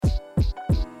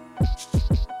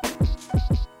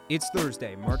It's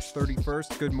Thursday, March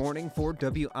 31st. Good morning for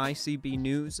WICB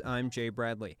News. I'm Jay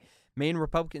Bradley. Maine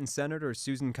Republican Senator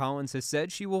Susan Collins has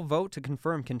said she will vote to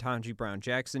confirm Ketanji Brown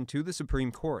Jackson to the Supreme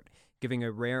Court, giving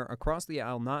a rare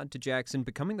across-the-aisle nod to Jackson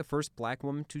becoming the first black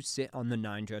woman to sit on the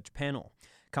 9-judge panel.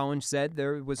 Collins said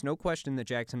there was no question that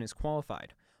Jackson is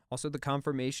qualified. Also, the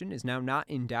confirmation is now not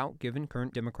in doubt given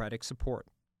current Democratic support.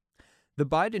 The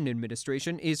Biden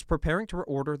administration is preparing to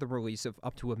order the release of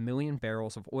up to 1 million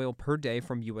barrels of oil per day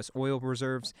from U.S. oil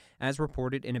reserves, as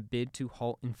reported in a bid to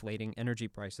halt inflating energy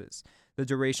prices. The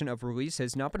duration of release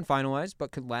has not been finalized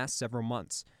but could last several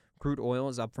months. Crude oil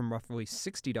is up from roughly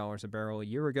 $60 a barrel a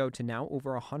year ago to now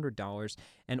over $100,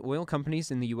 and oil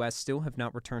companies in the U.S. still have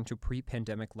not returned to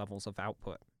pre-pandemic levels of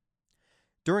output.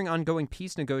 During ongoing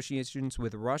peace negotiations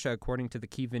with Russia, according to the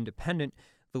Kyiv Independent,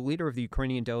 the leader of the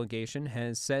Ukrainian delegation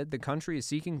has said the country is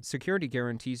seeking security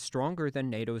guarantees stronger than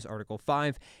NATO's Article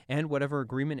 5, and whatever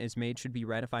agreement is made should be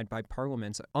ratified by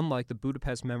parliaments, unlike the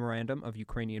Budapest Memorandum of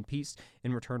Ukrainian Peace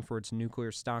in return for its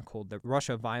nuclear stockhold that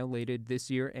Russia violated this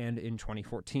year and in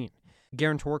 2014.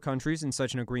 Guarantor countries in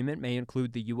such an agreement may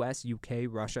include the U.S., UK,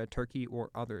 Russia, Turkey, or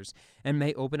others, and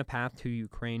may open a path to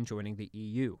Ukraine joining the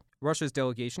EU. Russia's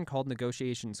delegation called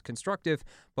negotiations constructive,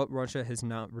 but Russia has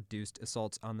not reduced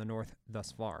assaults on the north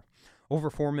thus far. Over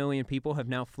 4 million people have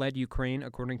now fled Ukraine,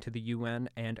 according to the UN,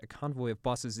 and a convoy of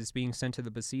buses is being sent to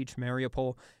the besieged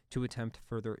Mariupol to attempt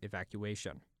further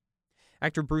evacuation.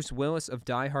 Actor Bruce Willis of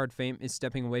Die Hard fame is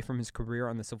stepping away from his career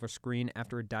on the silver screen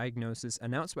after a diagnosis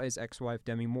announced by his ex-wife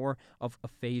Demi Moore of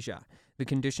aphasia. The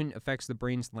condition affects the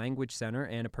brain's language center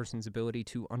and a person's ability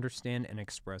to understand and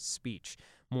express speech.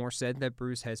 Moore said that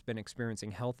Bruce has been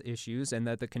experiencing health issues and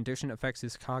that the condition affects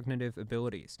his cognitive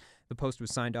abilities. The post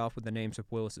was signed off with the names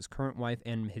of Willis's current wife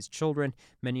and his children,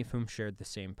 many of whom shared the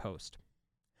same post.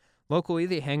 Locally,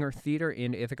 the Hangar Theater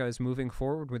in Ithaca is moving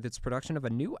forward with its production of a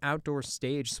new outdoor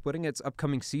stage, splitting its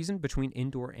upcoming season between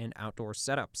indoor and outdoor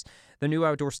setups. The new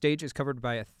outdoor stage is covered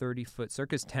by a 30-foot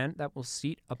circus tent that will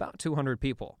seat about 200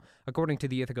 people. According to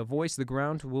the Ithaca Voice, the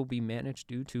ground will be managed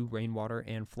due to rainwater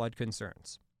and flood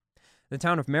concerns. The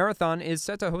town of Marathon is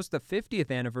set to host the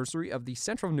 50th anniversary of the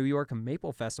Central New York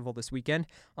Maple Festival this weekend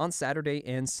on Saturday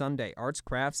and Sunday. Arts,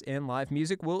 crafts, and live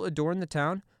music will adorn the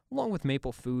town, along with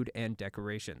maple food and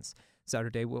decorations.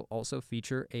 Saturday will also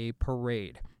feature a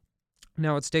parade.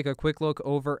 Now let's take a quick look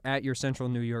over at your Central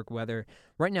New York weather.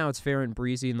 Right now it's fair and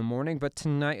breezy in the morning, but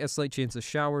tonight a slight chance of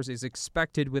showers is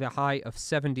expected with a high of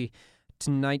 70.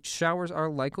 Tonight, showers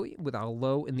are likely with a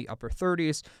low in the upper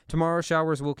 30s. Tomorrow,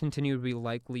 showers will continue to be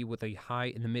likely with a high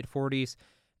in the mid-40s.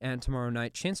 And tomorrow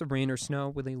night, chance of rain or snow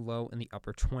with a low in the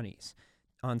upper 20s.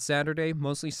 On Saturday,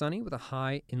 mostly sunny with a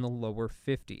high in the lower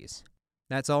 50s.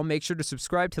 That's all. Make sure to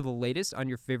subscribe to the latest on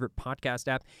your favorite podcast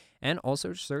app and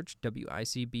also search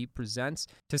WICB Presents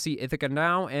to see Ithaca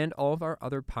Now and all of our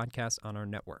other podcasts on our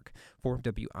network. For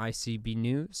WICB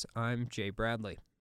News, I'm Jay Bradley.